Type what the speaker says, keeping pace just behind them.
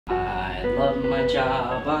I love my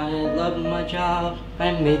job, I love my job.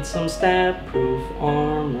 I made some stab-proof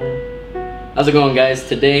armor. How's it going, guys?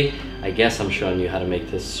 Today, I guess I'm showing you how to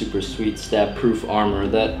make this super sweet stab-proof armor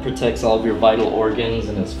that protects all of your vital organs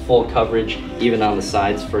and has full coverage, even on the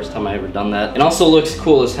sides. First time I ever done that. It also looks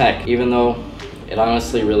cool as heck, even though it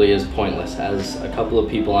honestly really is pointless. As a couple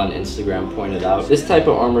of people on Instagram pointed out, this type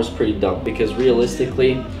of armor is pretty dumb because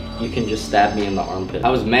realistically, you can just stab me in the armpit.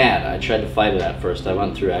 I was mad. I tried to fight it at first. I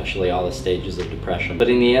went through actually all the stages of depression. But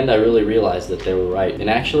in the end, I really realized that they were right. And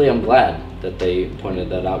actually, I'm glad that they pointed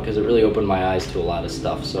that out because it really opened my eyes to a lot of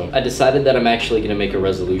stuff. So I decided that I'm actually gonna make a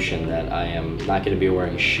resolution that I am not gonna be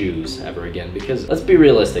wearing shoes ever again, because let's be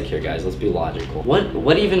realistic here, guys. Let's be logical.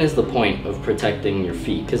 What even is the point of protecting your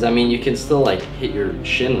feet? Because I mean, you can still like hit your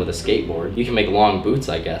shin with a skateboard. You can make long boots,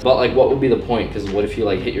 I guess. But like, what would be the point? Because what if you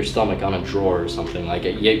like hit your stomach on a drawer or something? Like,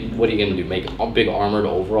 what are you gonna do? Make big armored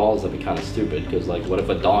overalls? That'd be kind of stupid. Because like, what if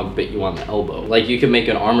a dog bit you on the elbow? Like, you can make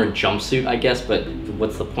an armored jumpsuit, I guess, but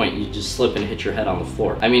what's the point? You just slip and hit your head on the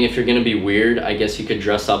floor. I mean, if you're gonna be weird, I guess you could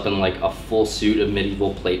dress up in like a full suit of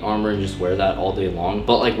medieval plate armor and just wear that all day long.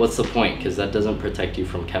 But like, what's the point? Because that doesn't protect you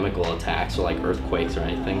from chemical attacks or like earthquakes or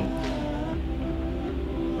anything.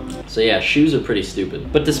 So yeah, shoes are pretty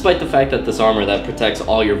stupid. But despite the fact that this armor that protects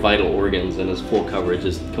all your vital organs and is full coverage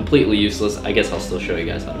is completely useless, I guess I'll still show you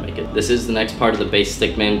guys how to make it. This is the next part of the base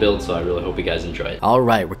stickman build, so I really hope you guys enjoy it.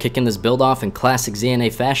 Alright, we're kicking this build off in classic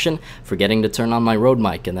ZNA fashion, forgetting to turn on my Rode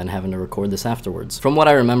mic and then having to record this afterwards. From what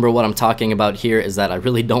I remember, what I'm talking about here is that I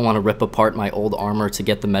really don't want to rip apart my old armor to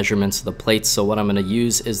get the measurements of the plates, so what I'm going to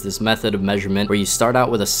use is this method of measurement where you start out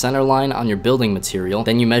with a center line on your building material,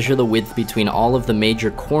 then you measure the width between all of the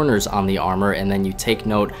major corners on the armor, and then you take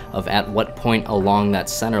note of at what point along that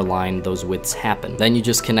center line those widths happen. Then you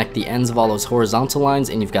just connect the ends of all those horizontal lines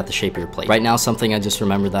and you've got the shape of your plate. Right now, something I just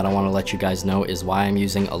remembered that I want to let you guys know is why I'm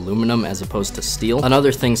using aluminum as opposed to steel.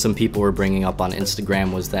 Another thing some people were bringing up on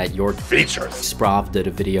Instagram was that your features. Sprav did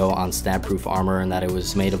a video on stab-proof armor and that it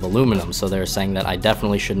was made of aluminum, so they're saying that I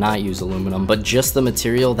definitely should not use aluminum, but just the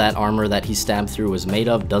material that armor that he stabbed through was made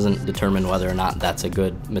of doesn't determine whether or not that's a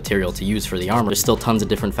good material to use for the armor. There's still tons of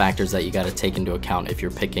different factors that you got to take into account if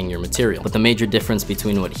you're picking your material. But the major difference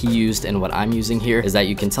between what he used and what I'm using here is that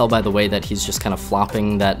you can tell by the way that he's just kind of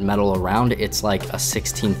flopping that metal around. It's like a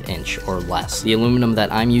 1/16 inch or less. The aluminum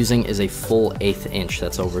that I'm using is a full 1/8 inch.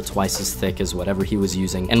 That's over twice as thick as whatever he was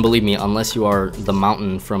using. And believe me, unless you are the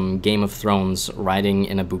Mountain from Game of Thrones riding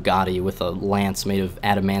in a Bugatti with a lance made of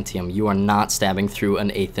adamantium, you are not stabbing through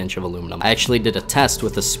an 1/8 inch of aluminum. I actually did a test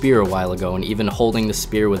with a spear a while ago, and even holding the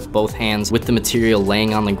spear with both hands with the material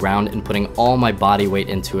laying on the ground and putting all my body weight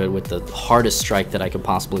into it with the hardest strike that I could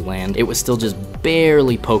possibly land, it was still just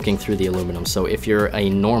barely poking through the aluminum. So if you're a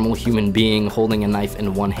normal human being holding a knife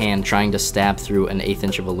in one hand trying to stab through an 1/8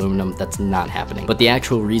 inch of aluminum, that's not happening. But the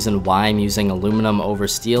actual reason why I'm using aluminum over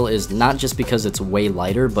steel is not just because it's way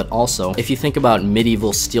lighter, but also if you think about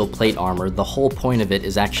medieval steel plate armor, the whole point of it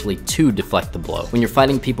is actually to deflect the blow. When you're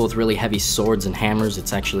fighting people with really heavy swords and hammers,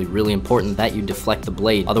 it's actually really important that you deflect the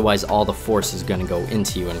blade, otherwise all the force is going to go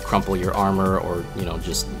into you and crumple your armor or, you know,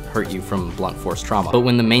 just hurt you from blunt force trauma. But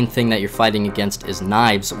when the main thing that you're fighting against is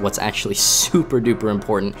knives, what's actually super duper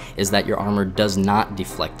important is that your armor does not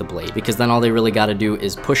deflect the blade, because then all they really got to do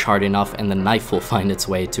is push hard enough and the knife will find its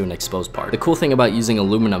way to an exposed part. The cool thing about using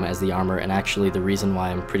aluminum as the armor, and actually the reason why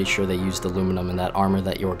I'm pretty sure they used aluminum in that armor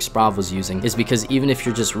that York Sprav was using, is because even if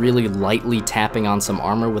you're just really lightly tapping on some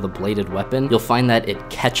armor with a bladed weapon, you'll find that it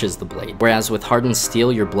catches the blade. Whereas with hardened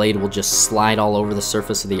steel, your blade will just slide all over the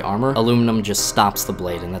surface of the armor. Aluminum just stops the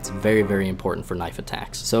blade, and that's very, very important for knife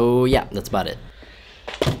attacks. So yeah, that's about it.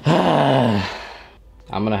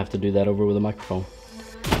 I'm gonna have to do that over with a microphone.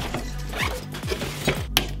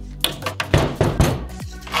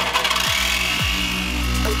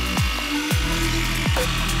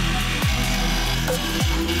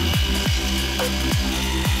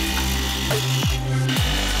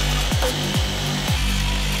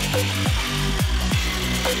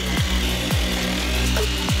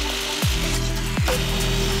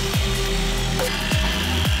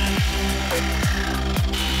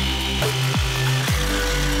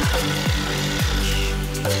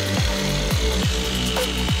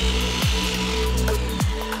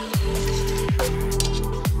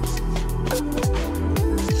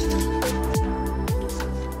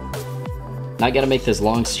 Now I gotta make this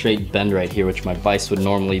long straight bend right here, which my vise would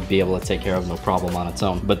normally be able to take care of no problem on its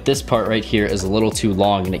own. But this part right here is a little too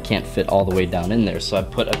long and it can't fit all the way down in there. So I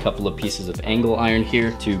put a couple of pieces of angle iron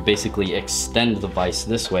here to basically extend the vise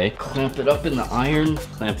this way. Clamp it up in the iron,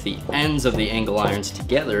 clamp the ends of the angle irons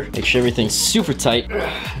together, make sure everything's super tight.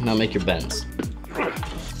 Now make your bends.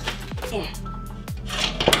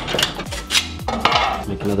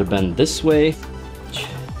 Make another bend this way.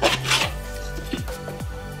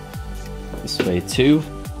 This way too.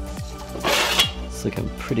 It's looking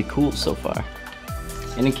pretty cool so far.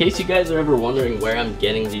 And in case you guys are ever wondering where I'm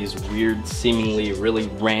getting these weird, seemingly really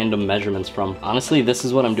random measurements from, honestly, this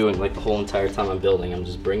is what I'm doing like the whole entire time I'm building. I'm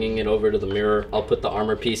just bringing it over to the mirror. I'll put the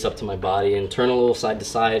armor piece up to my body and turn a little side to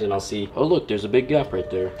side, and I'll see, oh look, there's a big gap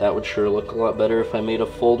right there. That would sure look a lot better if I made a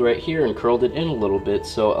fold right here and curled it in a little bit.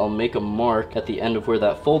 So I'll make a mark at the end of where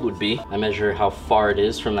that fold would be. I measure how far it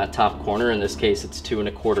is from that top corner. In this case, it's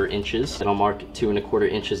 2¼ inches. And I'll mark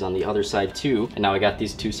 2¼ inches on the other side too. And now I got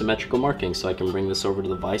these two symmetrical markings, so I can bring this over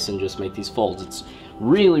to the vise and just make these folds. It's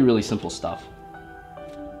really, really simple stuff.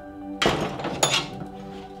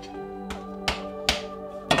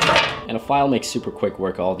 And a file makes super quick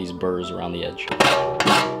work of all these burrs around the edge.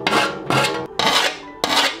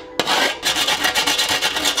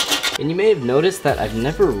 And you may have noticed that I've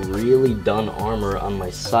never really done armor on my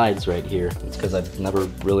sides right here. It's because I've never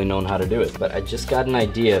really known how to do it. But I just got an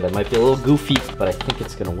idea that might be a little goofy, but I think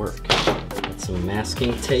it's gonna work. Some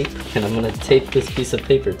masking tape, and I'm gonna tape this piece of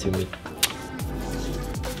paper to me.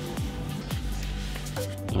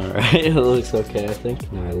 All right, it looks okay, I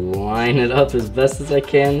think. Now I line it up as best as I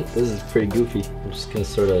can. This is pretty goofy. I'm just gonna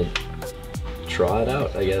sort of draw it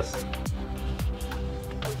out, I guess.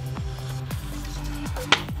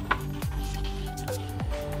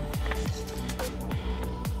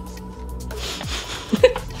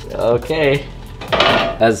 Okay.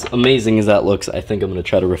 As amazing as that looks, I think I'm gonna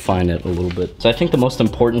try to refine it a little bit. So I think the most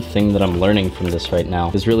important thing that I'm learning from this right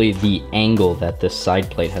now is really the angle that this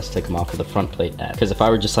side plate has to come off of the front plate at. Because if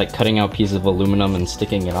I were just like cutting out pieces of aluminum and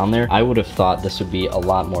sticking it on there, I would have thought this would be a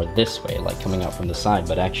lot more this way, like coming out from the side,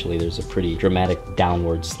 but actually there's a pretty dramatic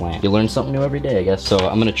downward slant. You learn something new every day, I guess. So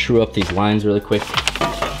I'm gonna true up these lines really quick.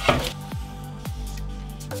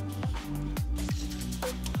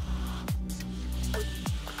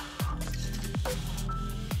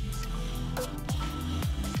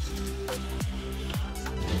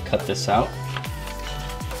 Cut this out.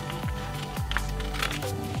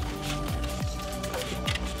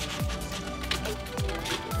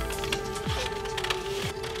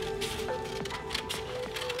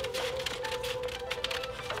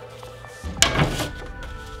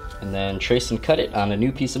 And then trace and cut it on a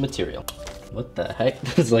new piece of material. What the heck?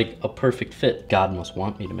 This is like a perfect fit. God must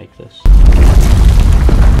want me to make this.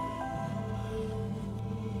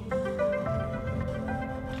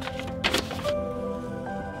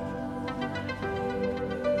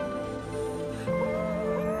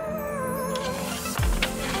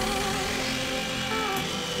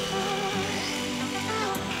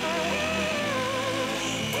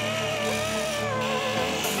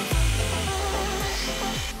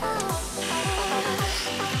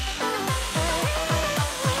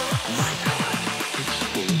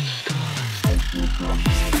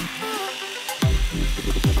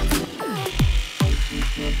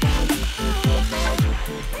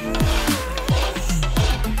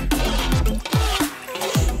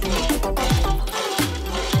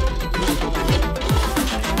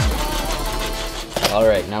 All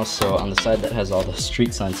right, now so on the side that has all the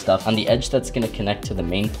street sign stuff, on the edge that's gonna connect to the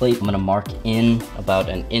main plate, I'm gonna mark in about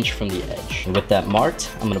 1 inch from the edge. And with that marked,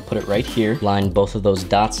 I'm gonna put it right here, line both of those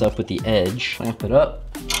dots up with the edge, clamp it up.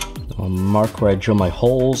 I'll mark where I drill my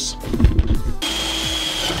holes.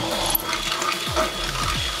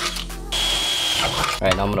 All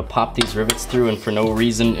right, now I'm gonna pop these rivets through, and for no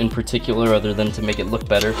reason in particular other than to make it look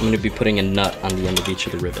better, I'm gonna be putting a nut on the end of each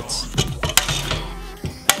of the rivets.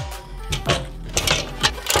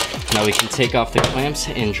 Now we can take off the clamps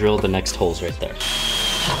and drill the next holes right there.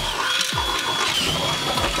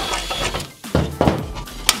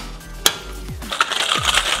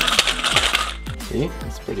 See,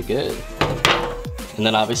 that's pretty good. And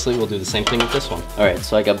then obviously we'll do the same thing with this one. All right,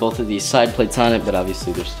 so I got both of these side plates on it, but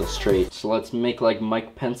obviously they're still straight. So let's make like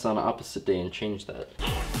Mike Pence on opposite day and change that.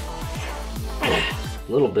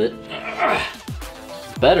 A little bit.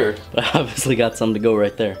 It's better, but I obviously got some to go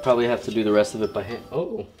right there. Probably have to do the rest of it by hand.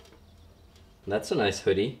 Oh. That's a nice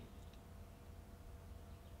hoodie.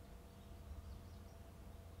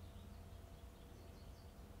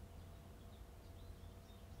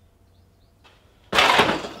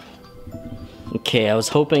 Okay, I was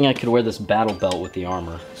hoping I could wear this battle belt with the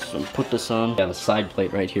armor. So put this on. Yeah, the side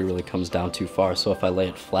plate right here really comes down too far, so if I lay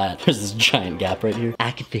it flat, there's this giant gap right here.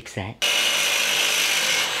 I can fix that.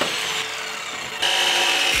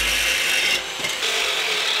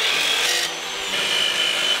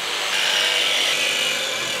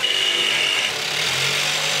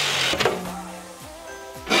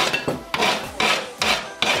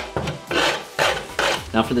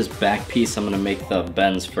 Now for this back piece, I'm gonna make the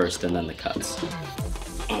bends first and then the cuts.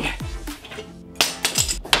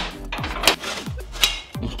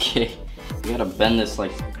 Okay, you gotta bend this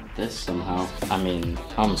like this somehow. I mean,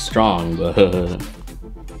 I'm strong, but...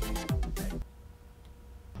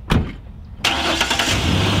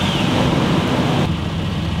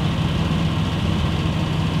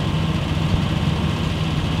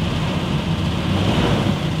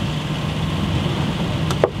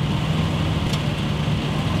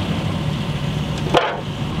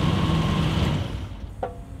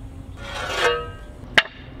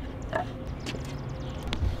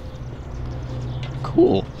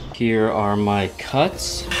 Cool. Here are my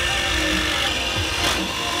cuts.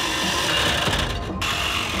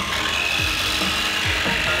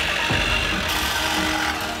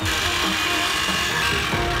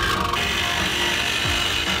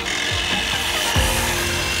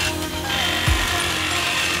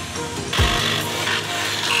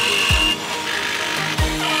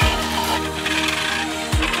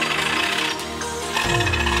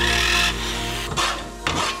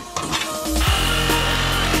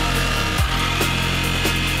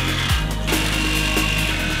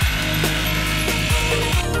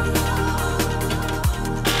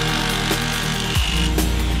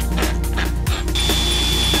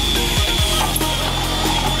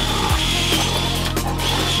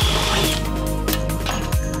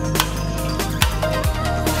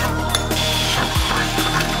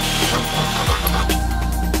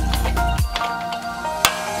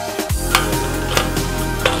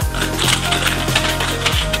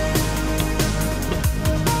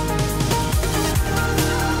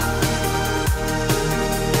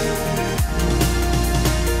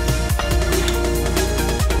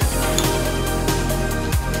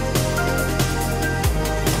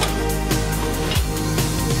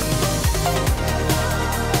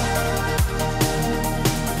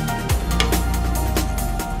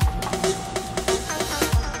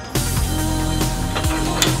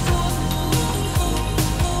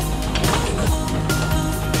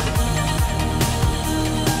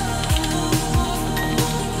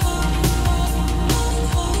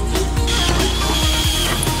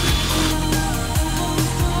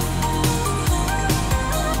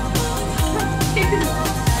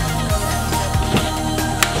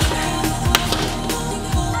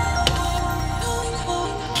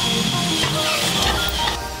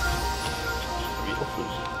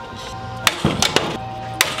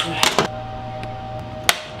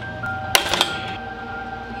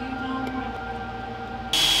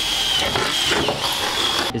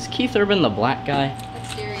 Is Keith Urban the black guy?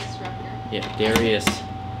 That's Darius Rucker. Yeah, Darius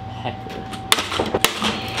Heckler.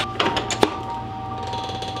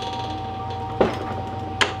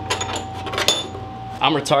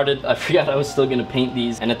 I'm retarded. I forgot I was still gonna paint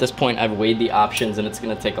these, and at this point I've weighed the options and it's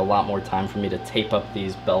gonna take a lot more time for me to tape up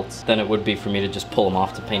these belts than it would be for me to just pull them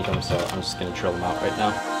off to paint them, so I'm just gonna drill them out right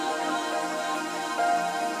now.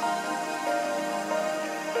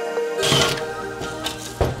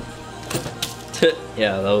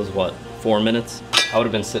 Yeah, that was what, 4 minutes? I would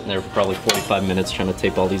have been sitting there for probably 45 minutes trying to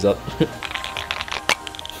tape all these up.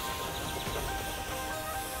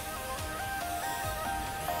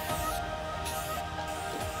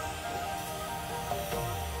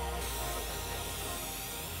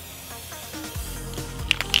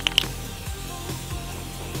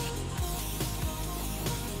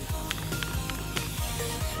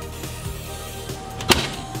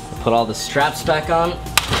 Put all the straps back on.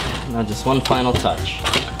 Now just one final touch.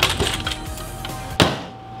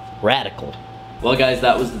 Radical. Well guys,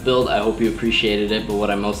 that was the build. I hope you appreciated it, but what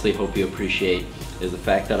I mostly hope you appreciate is the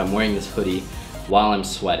fact that I'm wearing this hoodie while I'm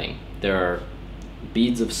sweating. There are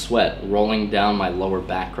beads of sweat rolling down my lower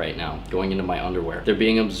back right now, going into my underwear. They're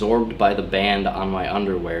being absorbed by the band on my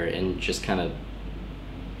underwear and just kind of...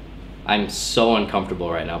 I'm so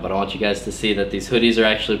uncomfortable right now, but I want you guys to see that these hoodies are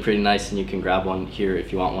actually pretty nice and you can grab one here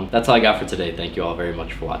if you want one. That's all I got for today. Thank you all very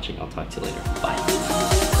much for watching. I'll talk to you later.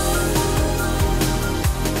 Bye.